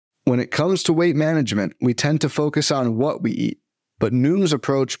When it comes to weight management, we tend to focus on what we eat, but Noom's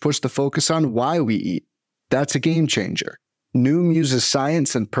approach puts the focus on why we eat. That's a game changer. Noom uses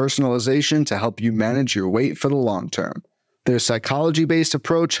science and personalization to help you manage your weight for the long term. Their psychology-based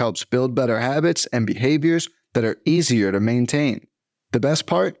approach helps build better habits and behaviors that are easier to maintain. The best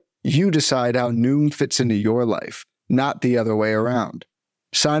part? You decide how Noom fits into your life, not the other way around.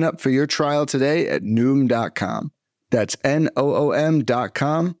 Sign up for your trial today at Noom.com. That's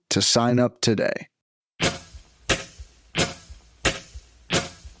Noom.com to sign up today.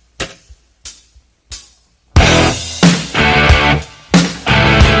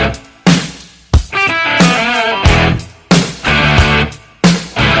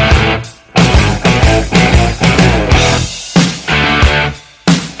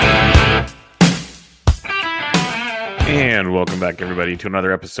 And welcome back, everybody, to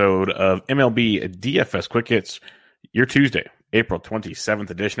another episode of MLB DFS Quick Hits, your Tuesday, April 27th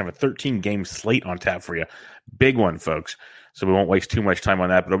edition of a 13-game slate on tap for you. Big one, folks. So we won't waste too much time on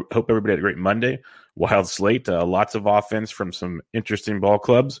that, but I hope everybody had a great Monday. Wild slate, lots of offense from some interesting ball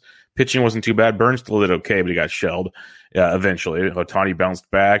clubs. Pitching wasn't too bad. Burns still did okay, but he got shelled eventually. Ohtani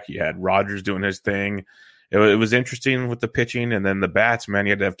bounced back. You had Rogers doing his thing. It was interesting with the pitching, and then the bats, man.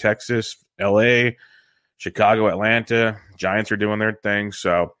 You had to have Texas, L.A., Chicago, Atlanta, Giants are doing their thing.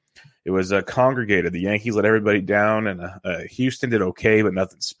 So it was congregated. The Yankees let everybody down, and Houston did okay, but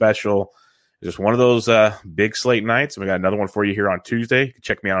nothing special. It was just one of those big slate nights. And we got another one for you here on Tuesday. You can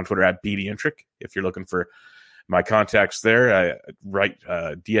check me out on Twitter at BDintric if you're looking for my contacts there. I write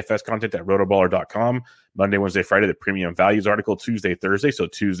DFS content at rotoballer.com. Monday, Wednesday, Friday, the premium values article. Tuesday, Thursday. So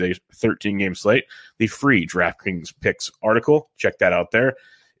Tuesday, 13-game slate. The free DraftKings picks article. Check that out there.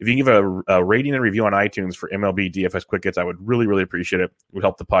 If you can give a rating and review on iTunes for MLB DFS Quick Hits, I would really, really appreciate it. It would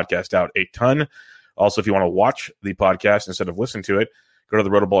help the podcast out a ton. Also, if you want to watch the podcast instead of listen to it, go to the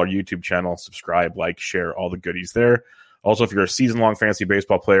Rotoballer YouTube channel, subscribe, like, share, all the goodies there. Also, if you're a season-long fantasy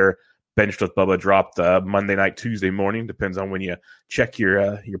baseball player, Benched with Bubba dropped Monday night, Tuesday morning. Depends on when you check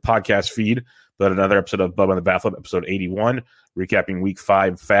your podcast feed. But another episode of Bubba and the Bat Flip, episode 81, recapping Week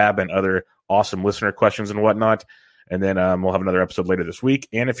 5 Fab and other awesome listener questions and whatnot. And then we'll have another episode later this week.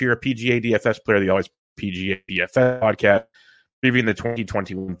 And if you're a PGA DFS player, the Always PGA DFS podcast, previewing the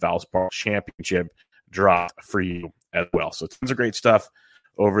 2021 Valspar Championship drop for you as well. So tons of great stuff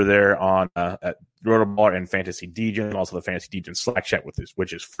over there on at Rotoballer and Fantasy Degen, and also the Fantasy Degen Slack chat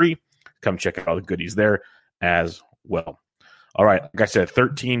which is free. Come check out all the goodies there as well. All right, like I said,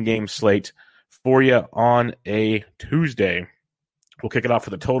 13-game slate for you on a Tuesday. We'll kick it off for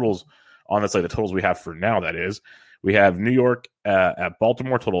the totals on this slate. The totals we have for now, that is. We have New York at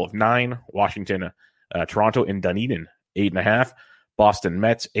Baltimore, total of 9. Washington, Toronto in Dunedin, 8.5. Boston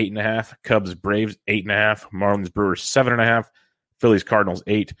Mets, 8.5. Cubs, Braves, 8.5. Marlins, Brewers, 7.5. Phillies, Cardinals,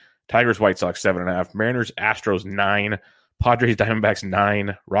 8. Tigers, White Sox, 7.5. Mariners, Astros, 9. Padres, Diamondbacks,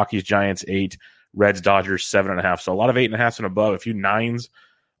 9. Rockies, Giants, 8. Reds, Dodgers, 7.5. So a lot of 8.5s and above. A few 9s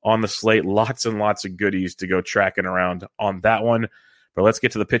on the slate. Lots and lots of goodies to go tracking around on that one. But let's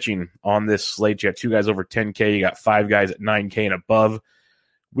get to the pitching on this slate. You got 2 guys over 10K. You got 5 guys at 9K and above.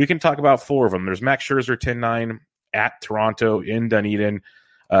 We can talk about 4 of them. There's Max Scherzer, 10-9 at Toronto in Dunedin.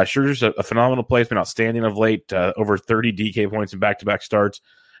 Scherzer's a phenomenal play. He's been outstanding of late. Over 30 DK points in back-to-back starts.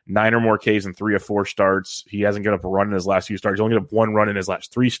 9 or more Ks in 3 of 4 starts. He hasn't given up a run in his last few starts. He's only given up 1 run in his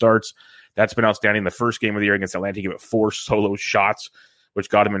last 3 starts. That's been outstanding. The first game of the year against Atlanta, he gave up 4 solo shots, which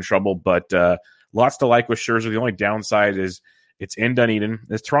got him in trouble. But lots to like with Scherzer. The only downside is it's in Dunedin.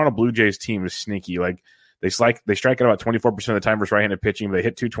 This Toronto Blue Jays team is sneaky. Like they strike out about 24% of the time versus right-handed pitching. But they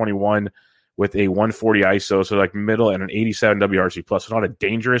hit 221 with a 140 ISO, so like middle and an 87 WRC plus. It's not a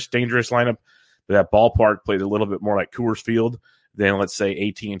dangerous lineup, but that ballpark plays a little bit more like Coors Field than, let's say,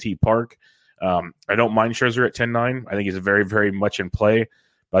 AT&T Park. I don't mind Scherzer at 10-9. I think he's very, very much in play.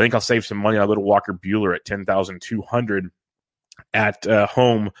 But I think I'll save some money on a little Walker Buehler at 10,200 at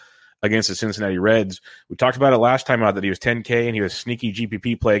home against the Cincinnati Reds. We talked about it last time out that he was 10K and he was sneaky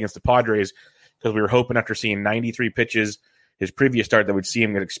GPP play against the Padres because we were hoping after seeing 93 pitches his previous start that we'd see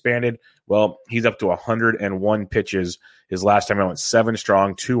him get expanded. Well, he's up to 101 pitches. His last time out went 7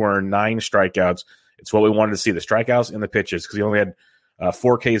 strong, 2 earned, 9 strikeouts. It's what we wanted to see, the strikeouts and the pitches, because he only had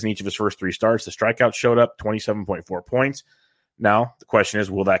 4 Ks in each of his first 3 starts. The strikeouts showed up, 27.4 points. Now, the question is,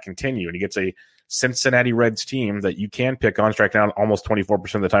 will that continue? And he gets a Cincinnati Reds team that you can pick on, striking out almost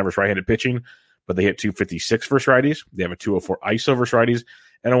 24% of the time versus right-handed pitching, but they hit 256 versus righties. They have a 204 ISO versus righties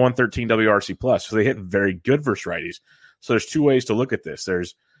and a 113 WRC plus. So they hit very good versus righties. So there's 2 ways to look at this.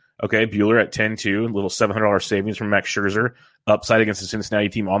 There's, okay, Buehler at 10-2, a little $700 savings from Max Scherzer, upside against the Cincinnati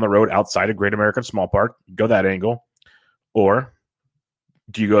team on the road outside of Great American Small Park. Go that angle. Or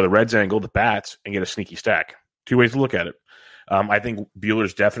Do you go the Reds angle, the bats, and get a sneaky stack? Two ways to look at it. I think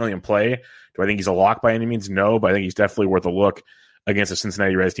Buehler's definitely in play. Do I think he's a lock by any means? No, but I think he's definitely worth a look against a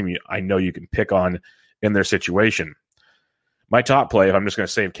Cincinnati Reds team I know you can pick on in their situation. My top play, if I'm just going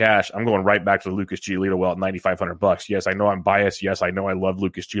to save cash, I'm going right back to the Lucas Giolito well at $9,500. Yes, I know I'm biased. Yes, I know I love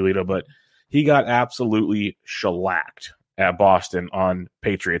Lucas Giolito, but he got absolutely shellacked at Boston on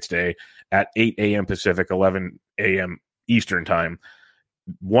Patriots Day at 8 a.m. Pacific, 11 a.m. Eastern time.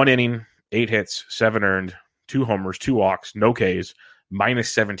 1 inning, 8 hits, 7 earned, 2 homers, 2 walks, no Ks,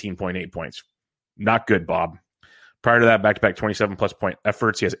 minus 17.8 points. Not good, Bob. Prior to that, back-to-back 27-plus point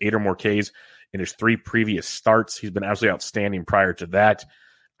efforts. He has 8 or more Ks in his 3 previous starts. He's been absolutely outstanding prior to that.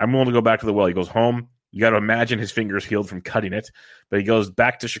 I'm willing to go back to the well. He goes home. You got to imagine his fingers healed from cutting it. But he goes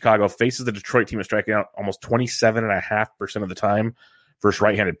back to Chicago, faces the Detroit team, is striking out almost 27.5% of the time versus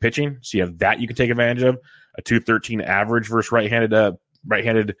right-handed pitching. So you have that you can take advantage of. A 213 average versus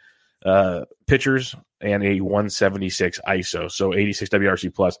right-handed pitchers, and a 176 ISO. So 86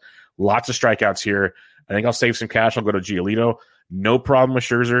 WRC plus. Lots of strikeouts here. I think I'll save some cash. I'll go to Giolito. No problem with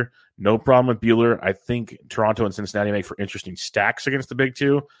Scherzer. No problem with Buehler. I think Toronto and Cincinnati make for interesting stacks against the big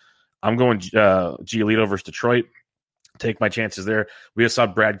two. I'm going Giolito versus Detroit. Take my chances there. We just saw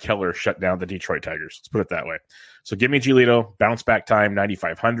Brad Keller shut down the Detroit Tigers. Let's put it that way. So give me Giolito. Bounce back time,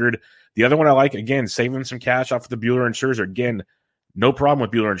 9,500. The other one I like, again, saving some cash off of the Buehler and Scherzer. Again, no problem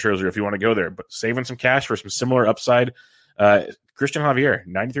with Buehler and Scherzer if you want to go there, but saving some cash for some similar upside. Christian Javier,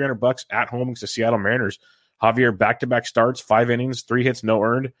 $9,300 at home against the Seattle Mariners. Javier, back-to-back starts, 5 innings, 3 hits, no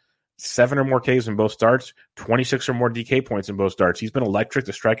earned, 7 or more Ks in both starts, 26 or more DK points in both starts. He's been electric.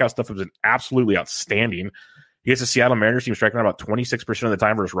 The strikeout stuff has been absolutely outstanding. He gets the Seattle Mariners team striking out about 26% of the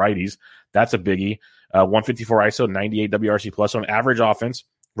time versus righties. That's a biggie. 154 ISO, 98 WRC plus on average offense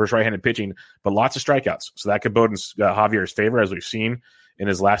versus right-handed pitching, but lots of strikeouts. So that could bode in Javier's favor, as we've seen in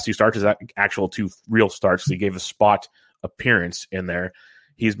his last 2 starts. Is that actual 2 real starts? So he gave a spot appearance in there.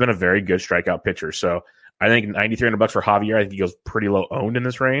 He's been a very good strikeout pitcher. So I think $9,300 for Javier. I think he goes pretty low owned in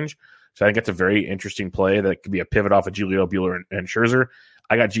this range. So I think that's a very interesting play that could be a pivot off of Giolito, Buehler, and Scherzer.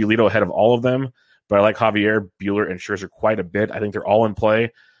 I got Giolito ahead of all of them, but I like Javier, Buehler, and Scherzer quite a bit. I think they're all in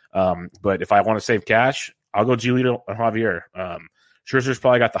play. But if I want to save cash, I'll go Giolito and Javier. Scherzer's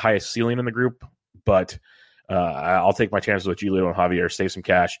probably got the highest ceiling in the group, but I'll take my chances with Giolito and Javier, save some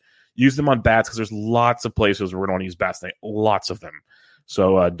cash. Use them on bats because there's lots of places where we're going to use bats tonight, lots of them.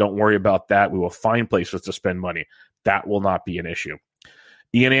 So don't worry about that. We will find places to spend money. That will not be an issue.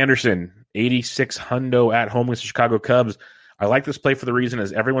 Ian Anderson, 86 hundo at home against the Chicago Cubs. I like this play for the reason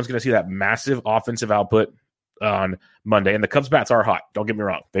is everyone's going to see that massive offensive output on Monday. And the Cubs bats are hot. Don't get me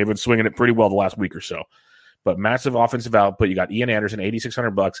wrong. They've been swinging it pretty well the last week or so. But massive offensive output. You got Ian Anderson,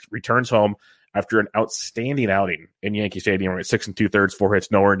 $8,600, returns home after an outstanding outing in Yankee Stadium. At 6 2/3, 4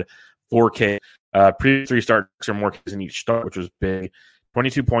 hits, no earned, 4K. Previous 3 starts or more Ks in each start, which was big.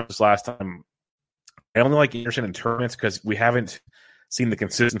 22 points last time. I only like Anderson in tournaments because we haven't seen the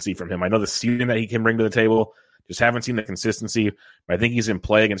consistency from him. I know the ceiling that he can bring to the table, just haven't seen the consistency. But I think he's in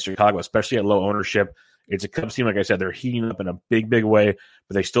play against Chicago, especially at low ownership. It's a Cubs team, like I said, they're heating up in a big, big way,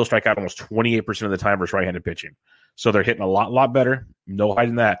 but they still strike out almost 28% of the time versus right-handed pitching. So they're hitting a lot better. No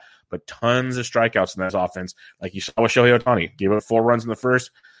hiding that, but tons of strikeouts in that offense. Like you saw with Shohei Ohtani, gave up 4 runs in the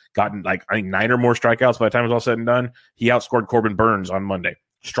first, gotten I think 9 or more strikeouts by the time it was all said and done. He outscored Corbin Burns on Monday.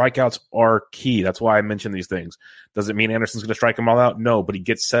 Strikeouts are key. That's why I mention these things. Does it mean Anderson's going to strike them all out? No, but he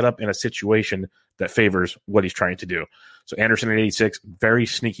gets set up in a situation that favors what he's trying to do. So Anderson at 86, very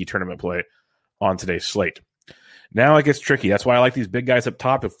sneaky tournament play on today's slate. Now it gets tricky. That's why I like these big guys up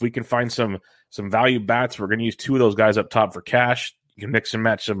top. If we can find some value bats, we're going to use 2 of those guys up top for cash. You can mix and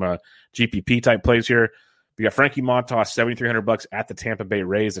match some GPP type plays here. We got Frankie Montas, $7,300 at the Tampa Bay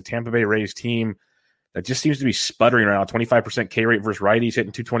Rays. The Tampa Bay Rays team that just seems to be sputtering right now. 25% K rate versus righties,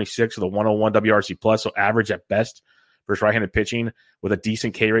 hitting 226 with a 101 WRC plus, so average at best versus right-handed pitching with a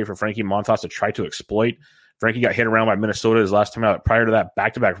decent K rate for Frankie Montas to try to exploit. Frankie got hit around by Minnesota his last time out. Prior to that,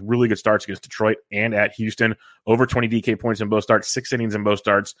 back-to-back really good starts against Detroit and at Houston. Over 20 DK points in both starts, 6 innings in both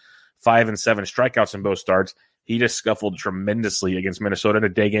starts, 5 and 7 strikeouts in both starts. He just scuffled tremendously against Minnesota in a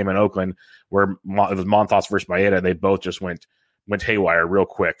day game in Oakland where it was Montas versus Maeda. They both just went haywire real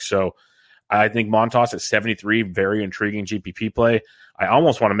quick. So I think Montas at 73, very intriguing GPP play. I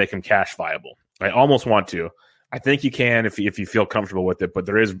almost want to make him cash viable. I almost want to. I think you can if you feel comfortable with it, but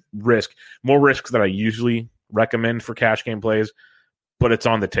there is risk, more risks than I usually recommend for cash game plays, but it's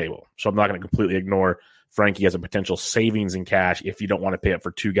on the table. So I'm not going to completely ignore Frankie as a potential savings in cash if you don't want to pay up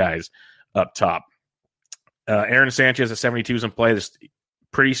for 2 guys up top. Aaron Sanchez at 72 is in play. This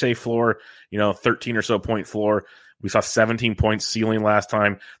pretty safe floor, 13 or so point floor We saw 17 points ceiling last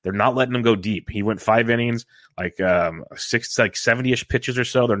time. They're not letting him go deep. He went 5 innings, like 70-ish pitches or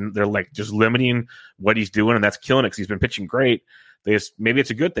so. They're like just limiting what he's doing, and that's killing it because he's been pitching great. Maybe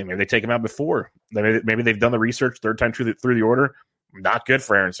it's a good thing. Maybe they take him out before. Maybe they've done the research third time through the order. Not good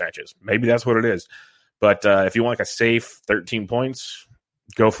for Aaron Sanchez. Maybe that's what it is. But if you want like a safe 13 points,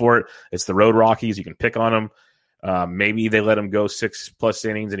 go for it. It's the road Rockies. You can pick on them. Maybe they let him go 6+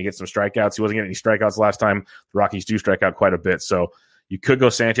 innings and he gets some strikeouts. He wasn't getting any strikeouts last time. The Rockies do strike out quite a bit. So you could go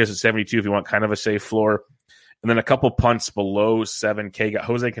Sanchez at 72 if you want kind of a safe floor. And then a couple punts below 7K. Got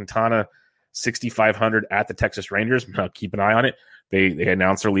Jose Quintana, 6,500 at the Texas Rangers. Now keep an eye on it. They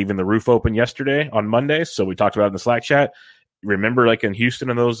announced they're leaving the roof open yesterday on Monday. So we talked about it in the Slack chat. Remember, like in Houston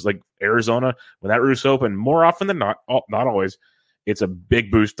and those, like Arizona, when that roof's open, more often than not always, it's a big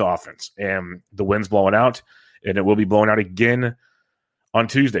boost to offense. And the wind's blowing out. And it will be blowing out again on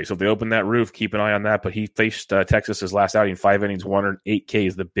Tuesday. So if they open that roof, keep an eye on that. But he faced Texas his last outing, 5 innings, 108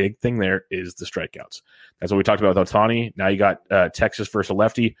 Ks. The big thing there is the strikeouts. That's what we talked about with Ohtani. Now you got Texas versus a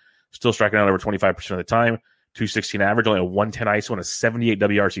lefty, still striking out over 25% of the time, 216 average, only a 110 ISO and a 78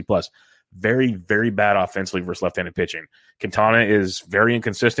 WRC plus. Very, very bad offensively versus left-handed pitching. Quintana is very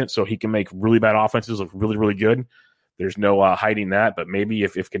inconsistent, so he can make really bad offenses look really, really good. There's no hiding that. But maybe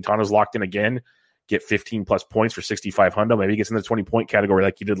if Quintana's locked in again, get 15+ points for 6,500. Maybe he gets in the 20-point category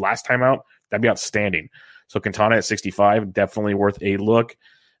like he did last time out. That'd be outstanding. So Quintana at 65, definitely worth a look.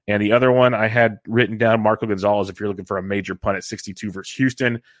 And the other one I had written down, Marco Gonzalez, if you're looking for a major punt at 62 versus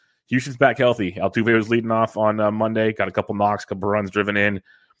Houston. Houston's back healthy. Altuve was leading off on Monday, got a couple knocks, couple runs driven in.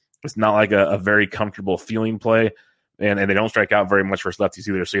 It's not like a very comfortable feeling play, and they don't strike out very much versus lefties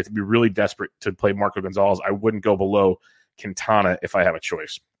either. So you have to be really desperate to play Marco Gonzalez. I wouldn't go below Quintana if I have a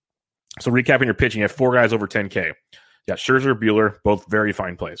choice. So recapping your pitching, you have 4 guys over 10K. You got Scherzer, Buehler, both very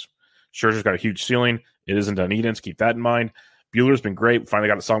fine plays. Scherzer's got a huge ceiling. It isn't Dunedin, so keep that in mind. Buehler's been great. Finally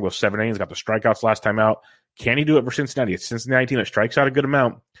got a song with 7 innings, got the strikeouts last time out. Can he do it for Cincinnati? It's Cincinnati team that strikes out a good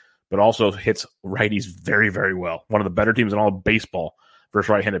amount, but also hits righties very, very well. One of the better teams in all of baseball versus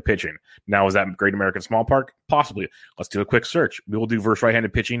right-handed pitching. Now, is that Great American Small Park? Possibly. Let's do a quick search. We will do versus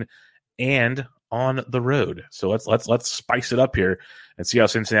right-handed pitching and on the road. So let's spice it up here and see how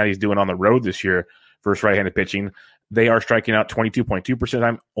Cincinnati's doing on the road this year versus right-handed pitching. They are striking out 22.2% of the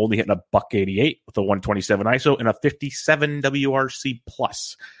time, only hitting a $188 with a 127 ISO and a 57 WRC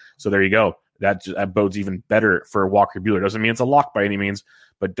plus. So there you go. That bodes even better for Walker Buehler. Doesn't mean it's a lock by any means,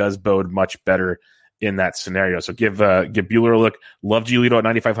 but does bode much better in that scenario. So give Buehler a look. Love Giolito at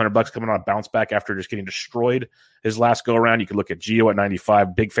 $9,500 coming on a bounce back after just getting destroyed his last go around. You could look at Gio at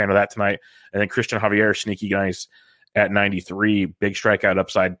 95. Big fan of that tonight. And then Christian Javier, sneaky nice at 93. Big strikeout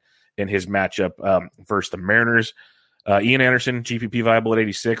upside in his matchup versus the Mariners. Ian Anderson, GPP viable at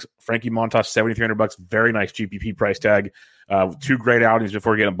 86. Frankie Montas, $7,300. Very nice GPP price tag. 2 great outings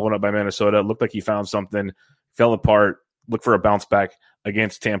before getting blown up by Minnesota. Looked like he found something, fell apart. Look for a bounce back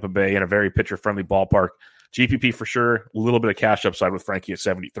against Tampa Bay in a very pitcher-friendly ballpark. GPP for sure. A little bit of cash upside with Frankie at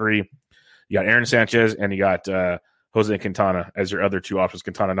 73. You got Aaron Sanchez and you got Jose Quintana as your other 2 options.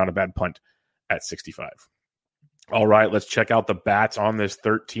 Quintana, not a bad punt at 65. All right, let's check out the bats on this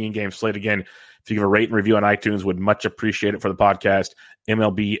 13-game slate. Again, if you give a rate and review on iTunes, would much appreciate it for the podcast.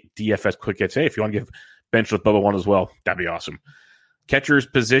 MLB DFS Quick Hits. Hey, if you want to give Bench with Bubba one as well, that'd be awesome. Catcher's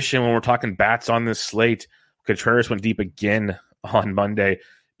position, when we're talking bats on this slate, Contreras went deep again on Monday.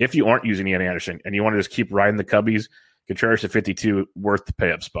 If you aren't using Ian Anderson and you want to just keep riding the Cubbies, Contreras at 52, worth the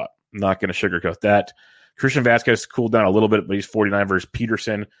pay-up spot. I'm not going to sugarcoat that. Christian Vasquez cooled down a little bit, but he's 49 versus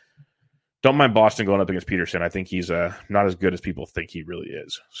Peterson. Don't mind Boston going up against Peterson. I think he's not as good as people think he really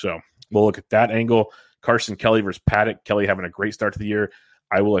is. So we'll look at that angle. Carson Kelly versus Paddock. Kelly having a great start to the year.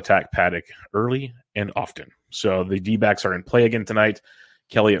 I will attack Paddock early and often. So the D-backs are in play again tonight.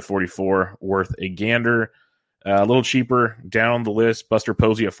 Kelly at 44, worth a gander. A little cheaper down the list. Buster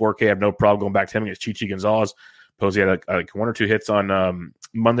Posey at 4K. I have no problem going back to him against Chichi Gonzalez. Posey had like 1 or 2 hits on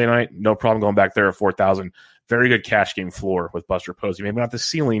Monday night. No problem going back there at 4,000. Very good cash game floor with Buster Posey. Maybe not the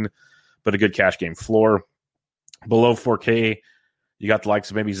ceiling, but a good cash game floor. Below 4K, you got the likes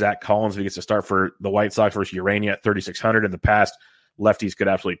of maybe Zach Collins, who gets to start for the White Sox versus Urania at 3,600. In the past, lefties could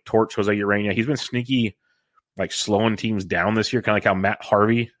absolutely torch Jose Urania. He's been sneaky, like slowing teams down this year, kind of like how Matt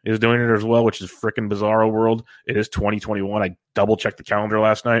Harvey is doing it as well, which is freaking bizarro world. It is 2021. I double-checked the calendar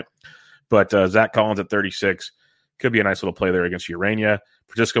last night. But Zach Collins at 36 could be a nice little play there against Urania.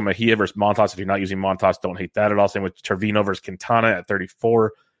 Francisco Mejia versus Montas. If you're not using Montas, don't hate that at all. Same with Trevino versus Quintana at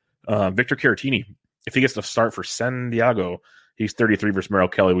 34. Victor Caratini, if he gets to start for San Diego, he's 33 versus Merrill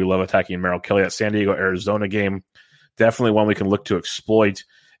Kelly. We love attacking Merrill Kelly. At San Diego, Arizona game. Definitely one we can look to exploit.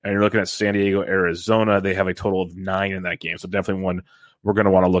 And you're looking at San Diego, Arizona. They have a total of 9 in that game. So definitely one we're going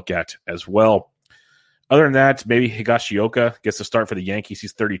to want to look at as well. Other than that, maybe Higashioka gets the start for the Yankees.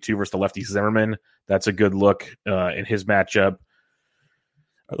 He's 32 versus the lefty Zimmerman. That's a good look in his matchup.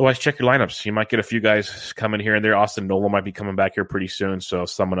 Otherwise, check your lineups. You might get a few guys coming here and there. Austin Nola might be coming back here pretty soon, so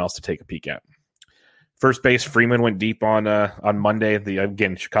someone else to take a peek at. First base, Freeman went deep on Monday.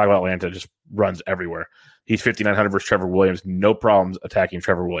 Again, Chicago-Atlanta just runs everywhere. He's 5,900 versus Trevor Williams. No problems attacking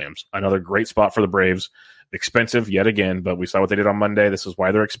Trevor Williams. Another great spot for the Braves. Expensive yet again, but we saw what they did on Monday. This is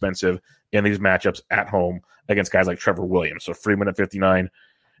why they're expensive in these matchups at home against guys like Trevor Williams. So Freeman at 59,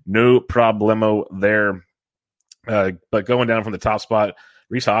 no problemo there. But going down from the top spot,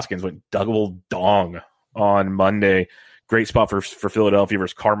 Rhys Hoskins went double dong on Monday. Great spot for Philadelphia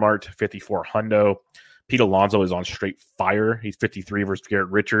versus Carmart, 54 hundo. Pete Alonso is on straight fire. He's 53 versus Garrett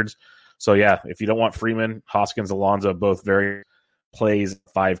Richards. So, yeah, if you don't want Freeman, Hoskins, Alonso, both very plays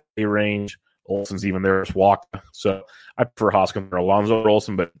 5K range. Olsen's even there as Walker. So I prefer Hoskins or Alonso or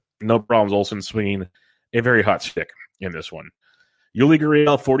Olsen, but no problems. Olsen swinging a very hot stick in this one. Yuli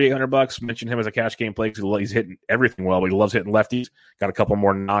Gurriel, $4,800. Mentioned him as a cash game play because he's hitting everything well, but he loves hitting lefties. Got a couple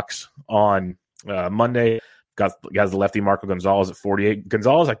more knocks on Monday. Got the lefty Marco Gonzalez at 48.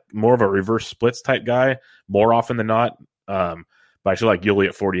 Gonzalez like more of a reverse splits type guy more often than not. But I feel like Yuli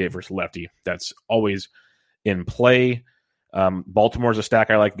at 48 versus lefty. That's always in play. Baltimore's a stack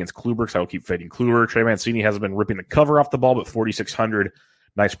I like against Kluber, so I will keep fading Kluber. Trey Mancini hasn't been ripping the cover off the ball, but 4,600.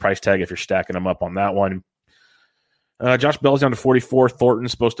 Nice price tag if you're stacking them up on that one. Josh Bell's down to 44.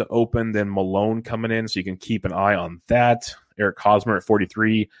 Thornton's supposed to open, then Malone coming in, so you can keep an eye on that. Eric Hosmer at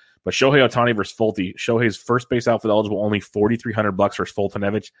 43. But Shohei Ohtani versus Fulte. Shohei's first base outfit eligible, only $4,300 versus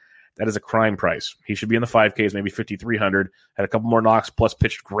Fultonevich. That is a crime price. He should be in the 5Ks, maybe 5,300. Had a couple more knocks, plus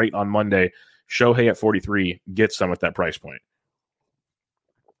pitched great on Monday. Shohei at 43 gets some at that price point.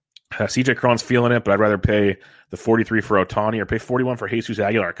 CJ Cron's feeling it, but I'd rather pay the 43 for Ohtani or pay 41 for Jesus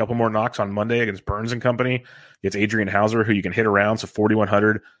Aguilar. A couple more knocks on Monday against Burns and company. Gets Adrian Hauser, who you can hit around, so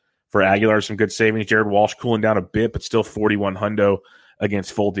 4,100 for Aguilar. Some good savings. Jared Walsh cooling down a bit, but still 41 hundo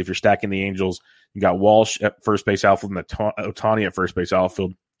against Fulte. If you're stacking the Angels, you got Walsh at first base outfield and Ohtani at first base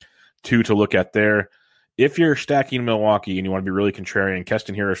outfield. 2 to look at there. If you're stacking Milwaukee and you want to be really contrarian,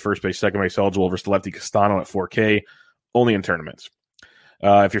 Keston Hiura is first base, second base eligible versus lefty Castano at 4K, only in tournaments.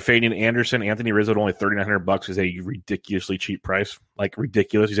 If you're fading Anderson, Anthony Rizzo at only $3,900 is a ridiculously cheap price. Like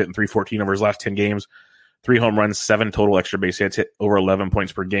ridiculous. He's hitting 314 over his last 10 games. 3 home runs, 7 total extra base hits, hit over 11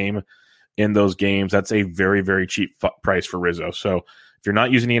 points per game in those games. That's a very, very cheap price for Rizzo. So if you're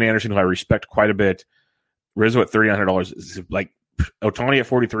not using Ian Anderson, who I respect quite a bit, Rizzo at $3,900 is like Ohtani at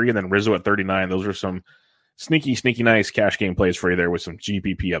 43 and then Rizzo at 39. Those are some sneaky nice cash game plays for you there with some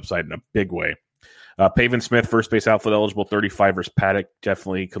GPP upside in a big way. Pavin Smith, first base outfield eligible, 35 versus Paddock.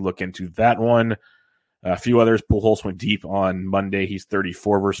 Definitely could look into that one. A few others. Pujols went deep on Monday. He's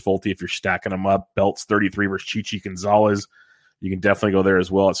 34 versus Fulte if you're stacking them up. Belt's 33 versus Chichi Gonzalez. You can definitely go there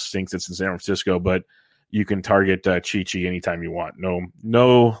as well. It stinks it's in San Francisco, but you can target Chichi anytime you want.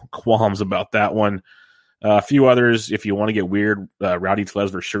 No qualms about that one. A few others, if you want to get weird, Rowdy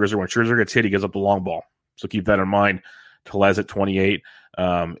Tellez versus Scherzer. When Scherzer gets hit, he gives up the long ball. So keep that in mind. Tellez at 28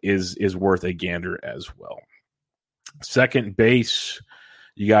 is worth a gander as well. Second base,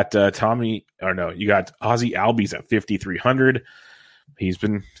 you got you got Ozzy Albies at 5,300. He's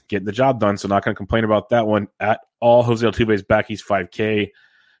been getting the job done, so not going to complain about that one at all. Jose Altuve's back. He's 5K.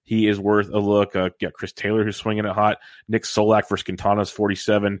 He is worth a look. Chris Taylor, who's swinging it hot. Nick Solak versus Quintana's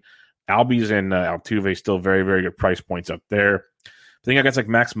 47. Albies and Altuve still very, very good price points up there. I think I got like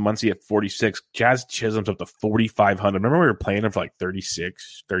Max Muncy at 46. Jazz Chisholm's up to 4,500. Remember we were playing him for like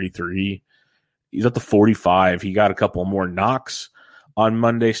 36, 33. He's up to 45. He got a couple more knocks on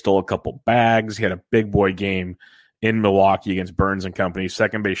Monday, stole a couple bags. He had a big boy game in Milwaukee against Burns and company.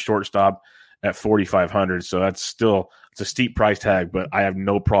 Second base shortstop at 4,500. So it's a steep price tag, but I have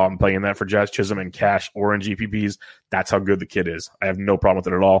no problem playing that for Jazz Chisholm in cash or in GPPs. That's how good the kid is. I have no problem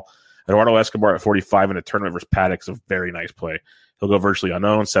with it at all. Eduardo Escobar at 45 in a tournament versus Paddock is a very nice play. He'll go virtually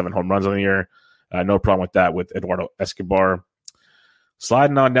unknown, 7 home runs on the year. No problem with that with Eduardo Escobar.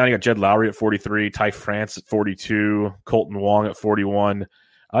 Sliding on down, you got Jed Lowry at 43, Ty France at 42, Colton Wong at 41.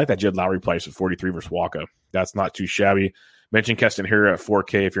 I like that Jed Lowry price at 43 versus Waka. That's not too shabby. Mention Keston Hiura at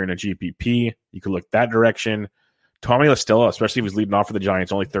 4K if you're in a GPP. You could look that direction. Tommy La Stella, especially if he's leading off for the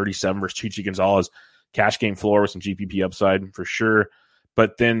Giants, only 37 versus Chichi Gonzalez. Cash game floor with some GPP upside for sure.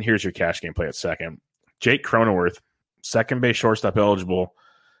 But then here's your cash game play at second. Jake Cronenworth, second base shortstop eligible,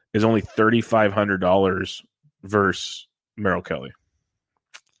 is only $3,500 versus Merrill Kelly.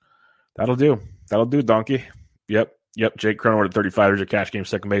 That'll do. Donkey. Yep. Yep, Jake Cronenworth at 35. There's your cash game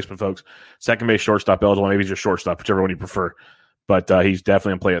second baseman, folks. Second base, shortstop eligible. Maybe he's your shortstop, whichever one you prefer. But he's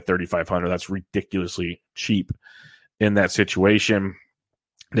definitely in play at 3,500. That's ridiculously cheap in that situation.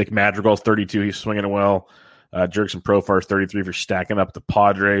 Nick Madrigal's 32. He's swinging it well. Jerkson Profar's 33 for stacking up the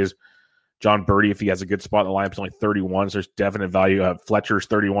Padres. John Birdie, if he has a good spot in the lineup, is only 31. So there's definite value. Fletcher's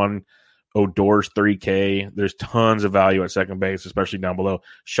 31. Odor's 3K. There's tons of value at second base, especially down below.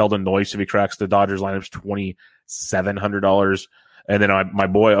 Sheldon Noyce, if he cracks the Dodgers lineup, is $2,700. And then my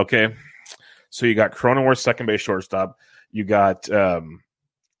boy, okay. So you got Cronenworth, second base shortstop. You got a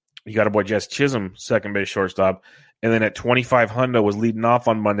boy Jess Chisholm, second base shortstop. And then at 2,500 was leading off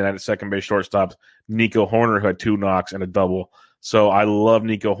on Monday night at second base shortstop. Nico Horner, who had 2 knocks and a double. So I love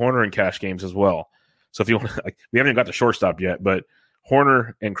Nico Horner in cash games as well. So if you want, we haven't even got the shortstop yet, but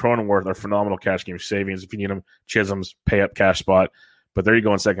Horner and Cronenworth are phenomenal cash game savings. If you need them, Chisholm's pay up cash spot. But there you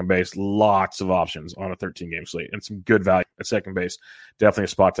go on second base. Lots of options on a 13-game slate and some good value at second base. Definitely a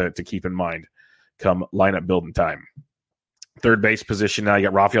spot to keep in mind come lineup building time. Third base position now, you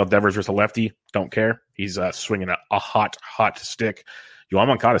got Rafael Devers versus a lefty. Don't care. He's swinging a hot stick. Yoan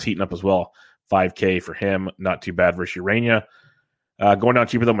Moncada's heating up as well. 5K for him. Not too bad versus Urania. Going down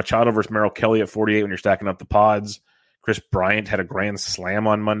cheaper, though, Machado versus Merrill Kelly at 48 when you're stacking up the pods. Chris Bryant had a grand slam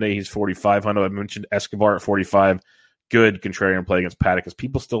on Monday. He's 4,500. I mentioned Escobar at 45. Good contrarian play against Paddock because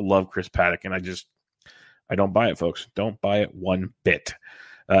people still love Chris Paddock, and I don't buy it, folks. Don't buy it one bit.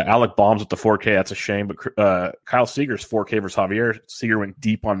 Alec Bombs with the 4K. That's a shame. But Kyle Seager's 4K versus Javier. Seager went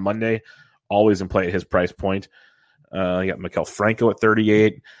deep on Monday. Always in play at his price point. You got Maikel Franco at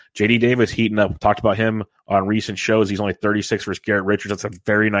 38. J.D. Davis heating up. Talked about him on recent shows. He's only 36 versus Garrett Richards. That's a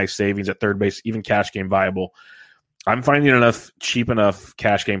very nice savings at third base, even cash game viable. I'm finding cheap enough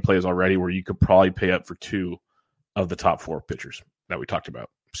cash game plays already where you could probably pay up for 2 of the top 4 pitchers that we talked about.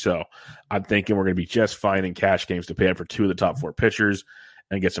 So I'm thinking we're going to be just fine in cash games to pay up for 2 of the top 4 pitchers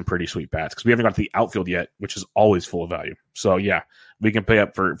and get some pretty sweet bats because we haven't got to the outfield yet, which is always full of value. So, yeah, we can pay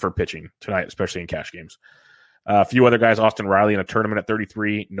up for pitching tonight, especially in cash games. A few other guys, Austin Riley in a tournament at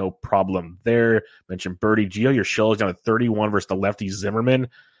 33, no problem there. Mentioned Birdie. Gio Urshela is down at 31 versus the lefty Zimmerman.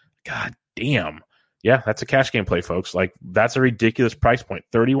 God damn. Yeah, that's a cash game play, folks. Like, that's a ridiculous price point.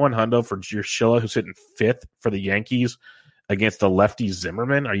 3,100 for Urshela, who's hitting 5th for the Yankees against the lefty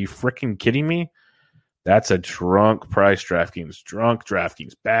Zimmerman. Are you freaking kidding me? That's a drunk price, DraftKings. Drunk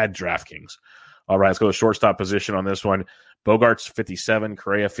DraftKings. Bad DraftKings. All right, let's go to shortstop position on this one. Bogart's 57,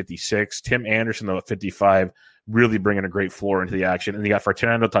 Correa 56, Tim Anderson, though, at 55, really bringing a great floor into the action. And you got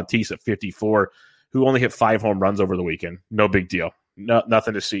Fernando Tatis at 54, who only hit 5 home runs over the weekend. No big deal.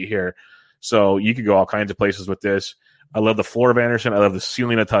 Nothing to see here. So you could go all kinds of places with this. I love the floor of Anderson. I love the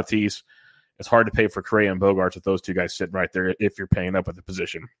ceiling of Tatis. It's hard to pay for Correa and Bogarts with those two guys sitting right there if you're paying up at the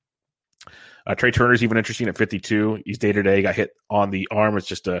position. Trey Turner's even interesting at 52. He's day-to-day. Got hit on the arm. It's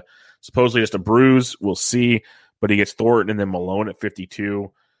just supposedly just a bruise. We'll see. But he gets Thornton and then Malone at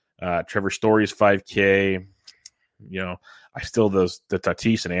 52. Trevor Story's 5K. You know, I still the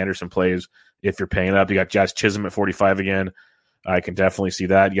Tatis and Anderson plays if you're paying up. You got Jazz Chisholm at 45 again. I can definitely see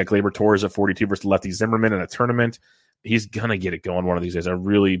that. You got Gleyber Torres at 42 versus lefty Zimmerman in a tournament. He's going to get it going one of these days. I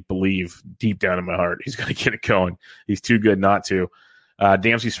really believe deep down in my heart he's going to get it going. He's too good not to.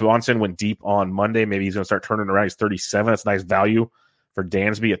 Dansby Swanson went deep on Monday. Maybe he's going to start turning around. He's 37. That's nice value for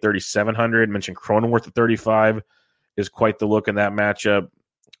Dansby at 3,700. Mentioned Cronenworth at 35 is quite the look in that matchup.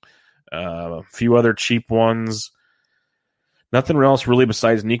 A few other cheap ones. Nothing else really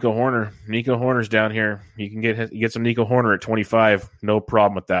besides Nico Horner. Nico Horner's down here. You can get some Nico Horner at 25. No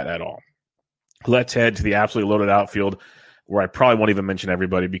problem with that at all. Let's head to the absolutely loaded outfield where I probably won't even mention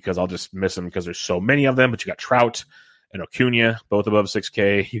everybody because I'll just miss them because there's so many of them. But you got Trout and Acuna, both above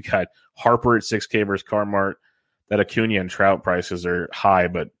 6K. You got Harper at 6K versus Carmart. That Acuna and Trout prices are high,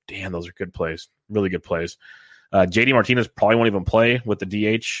 but damn, those are good plays. Really good plays. JD Martinez probably won't even play with the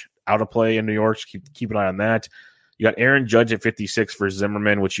DH out of play in New York. So keep an eye on that. You got Aaron Judge at 56 for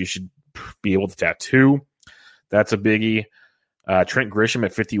Zimmerman, which you should be able to tattoo. That's a biggie. Trent Grisham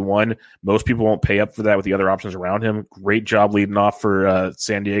at 51. Most people won't pay up for that with the other options around him. Great job leading off for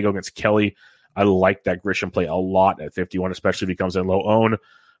San Diego against Kelly. I like that Grisham play a lot at 51, especially if he comes in low own.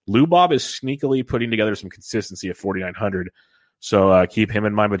 Lou Bob is sneakily putting together some consistency at 4,900. So keep him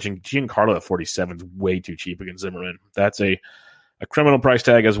in mind. But Giancarlo at 47 is way too cheap against Zimmerman. That's a criminal price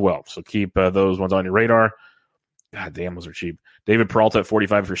tag as well. So keep those ones on your radar. God damn, those are cheap. David Peralta at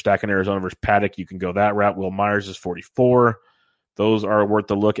 45 if you're stacking Arizona versus Paddock. You can go that route. Will Myers is 44. Those are worth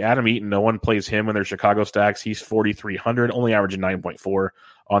the look. Adam Eaton, no one plays him in their Chicago stacks. He's 4,300, only averaging 9.4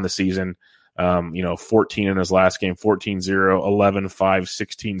 on the season. 14 in his last game, 14-0, 11-5,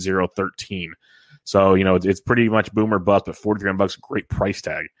 16-0, 13. So, it's pretty much boom or bust, but $43, great price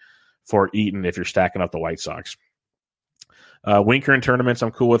tag for Eaton if you're stacking up the White Sox. Winker in tournaments,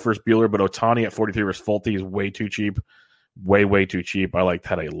 I'm cool with versus Buehler, but Ohtani at 43 versus Fulte is way too cheap. Way too cheap. I like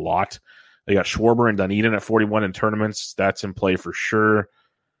that a lot. They got Schwarber and Dunedin at 41 in tournaments. That's in play for sure.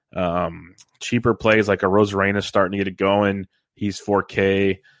 Cheaper plays like a Rosarena starting to get it going. He's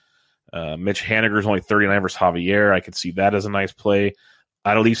 4K. Mitch Haniger's only 39 versus Javier. I could see that as a nice play.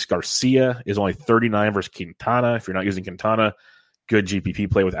 Adolis Garcia is only 39 versus Quintana. If you're not using Quintana, good GPP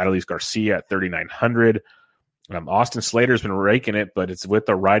play with Adolis Garcia at 3,900. Austin Slater's been raking it, but it's with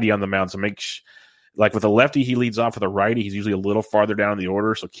the righty on the mound. So like with a lefty, he leads off with a righty. He's usually a little farther down in the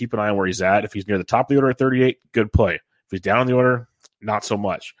order, so keep an eye on where he's at. If he's near the top of the order at 38, good play. If he's down in the order, not so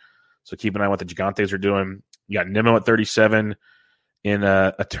much. So keep an eye on what the Gigantes are doing. You got Nimmo at 37 in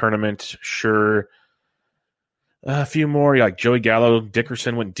a tournament, sure. A few more. You got Joey Gallo.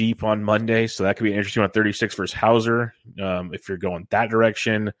 Dickerson went deep on Monday, so that could be interesting on 36 versus Hauser if you're going that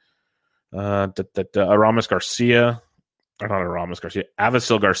direction. Aramis Garcia. Or not Aramis Garcia.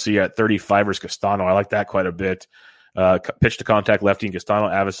 Avisail Garcia at 35 versus Castano. I like that quite a bit. Pitch to contact lefty and Castano.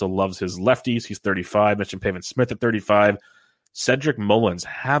 Avisail loves his lefties. He's 35. Mentioned Pavin Smith at 35. Cedric Mullins.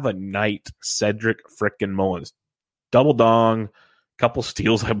 Have a night. Cedric frickin' Mullins. Double dong. Couple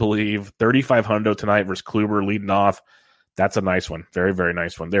steals, I believe. 35 hundo tonight versus Kluber leading off. That's a nice one. Very, very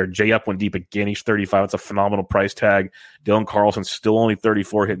nice one. There, Jay Up went deep again. He's 35. That's a phenomenal price tag. Dylan Carlson still only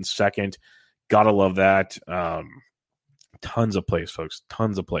 34, hitting second. Gotta love that. Tons of plays, folks.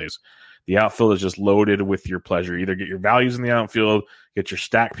 Tons of plays. The outfield is just loaded with your pleasure. Either get your values in the outfield, get your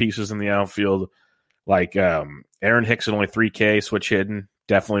stack pieces in the outfield. Like Aaron Hicks at only 3K, switch hidden.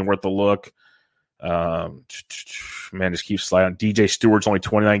 Definitely worth a look. Man, just keeps sliding. DJ Stewart's only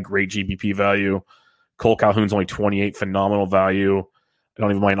 29, great GBP value. Cole Calhoun's only 28, phenomenal value. I don't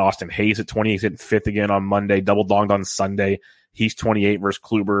even mind Austin Hayes at 20. He's hitting fifth again on Monday, double donged on Sunday. He's 28 versus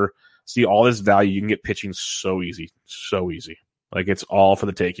Kluber. See, all this value, you can get pitching so easy. So easy. Like, it's all for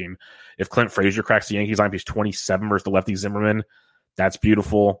the taking. If Clint Frazier cracks the Yankees line, he's 27 versus the lefty Zimmerman. That's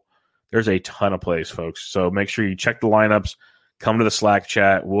beautiful. There's a ton of plays, folks. So make sure you check the lineups. Come to the Slack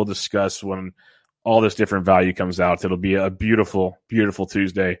chat. We'll discuss when all this different value comes out. It'll be a beautiful, beautiful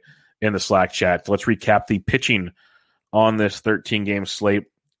Tuesday in the Slack chat. So let's recap the pitching on this 13-game slate.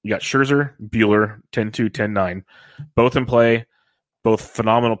 You got Scherzer, Buehler, 10-2, 10-9. Both in play. Both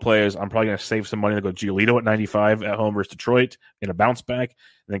phenomenal plays. I'm probably going to save some money to go Giolito at 95 at home versus Detroit in a bounce back.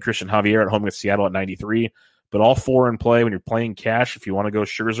 And then Christian Javier at home against Seattle at 93. But all four in play when you're playing cash. If you want to go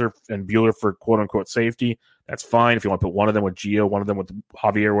Scherzer and Buehler for quote-unquote safety, that's fine. If you want to put one of them with Gio, one of them with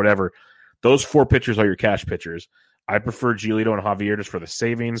Javier, whatever. Those four pitchers are your cash pitchers. I prefer Giolito and Javier just for the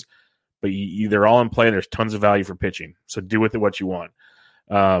savings. But they're all in play, and there's tons of value for pitching. So do with it what you want.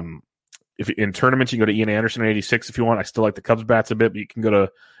 If in tournaments, you can go to Ian Anderson at 86 if you want. I still like the Cubs bats a bit, but you can go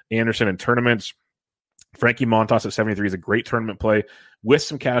to Anderson in tournaments. Frankie Montas at 73 is a great tournament play with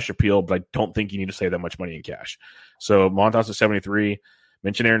some cash appeal, but I don't think you need to save that much money in cash. So Montas at 73.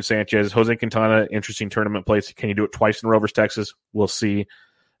 Mention Aaron Sanchez. Jose Quintana, interesting tournament place. Can you do it twice in a row versus Texas? We'll see.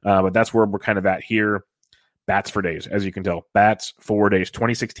 But that's where we're kind of at here. Bats for days, as you can tell. Bats 4 days.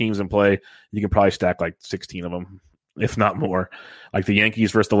 26 teams in play. You can probably stack like 16 of them, if not more. Like the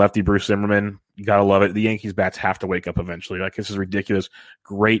Yankees versus the lefty Bruce Zimmerman. You got to love it. The Yankees bats have to wake up eventually. Like, this is ridiculous.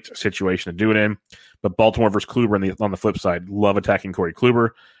 Great situation to do it in. But Baltimore versus Kluber on the flip side. Love attacking Corey Kluber.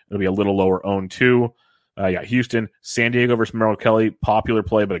 It'll be a little lower owned too. Yeah, Houston. San Diego versus Merrill Kelly. Popular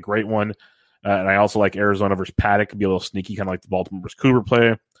play, but a great one. And I also like Arizona versus Paddock. Could be a little sneaky, kind of like the Baltimore versus Kluber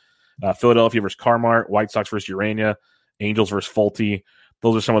play. Philadelphia versus Carmart. White Sox versus Urania. Angels versus Fulte.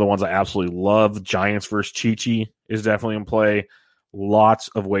 Those are some of the ones I absolutely love. Giants versus Chi-Chi is definitely in play. Lots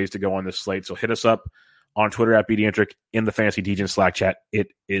of ways to go on this slate. So hit us up on Twitter at BDentric in the Fantasy DJ Slack chat. It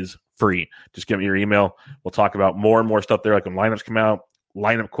is free. Just give me your email. We'll talk about more and more stuff there, like when lineups come out,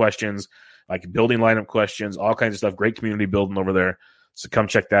 lineup questions, like building lineup questions, all kinds of stuff. Great community building over there. So come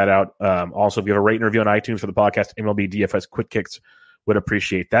check that out. Also, if you have a rate and review on iTunes for the podcast, MLB DFS Quick Hits, would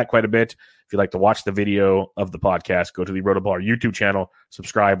appreciate that quite a bit. If you'd like to watch the video of the podcast, go to the Rotoballer YouTube channel,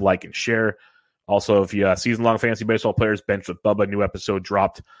 subscribe, like, and share. Also, if you season-long fantasy baseball players, Bench with Bubba, new episode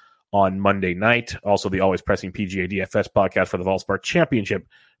dropped on Monday night. Also, the Always Pressing PGA DFS podcast for the Valspar Championship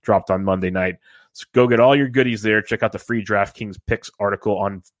dropped on Monday night. So go get all your goodies there. Check out the free DraftKings picks article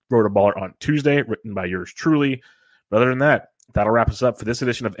on Rotoballer on Tuesday, written by yours truly. But other than that, that'll wrap us up for this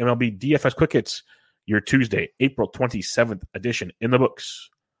edition of MLB DFS Quick Hits, your Tuesday, April 27th edition in the books.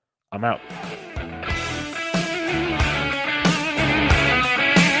 I'm out.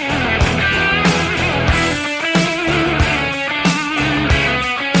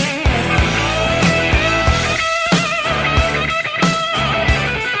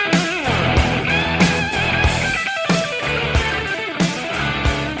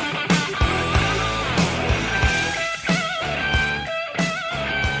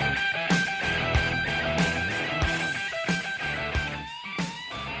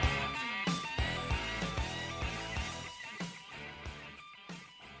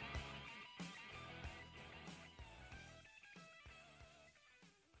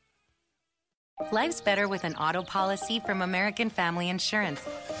 Life's better with an auto policy from American Family Insurance.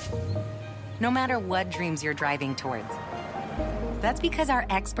 No matter what dreams you're driving towards. That's because our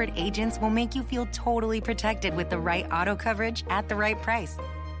expert agents will make you feel totally protected with the right auto coverage at the right price.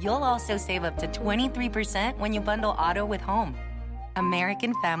 You'll also save up to 23% when you bundle auto with home.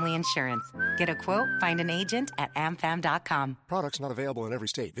 American Family Insurance. Get a quote, find an agent at amfam.com. Products not available in every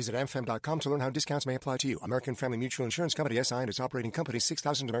state. Visit amfam.com to learn how discounts may apply to you. American Family Mutual Insurance Company, SI and its operating company,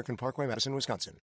 6000 American Parkway, Madison, Wisconsin.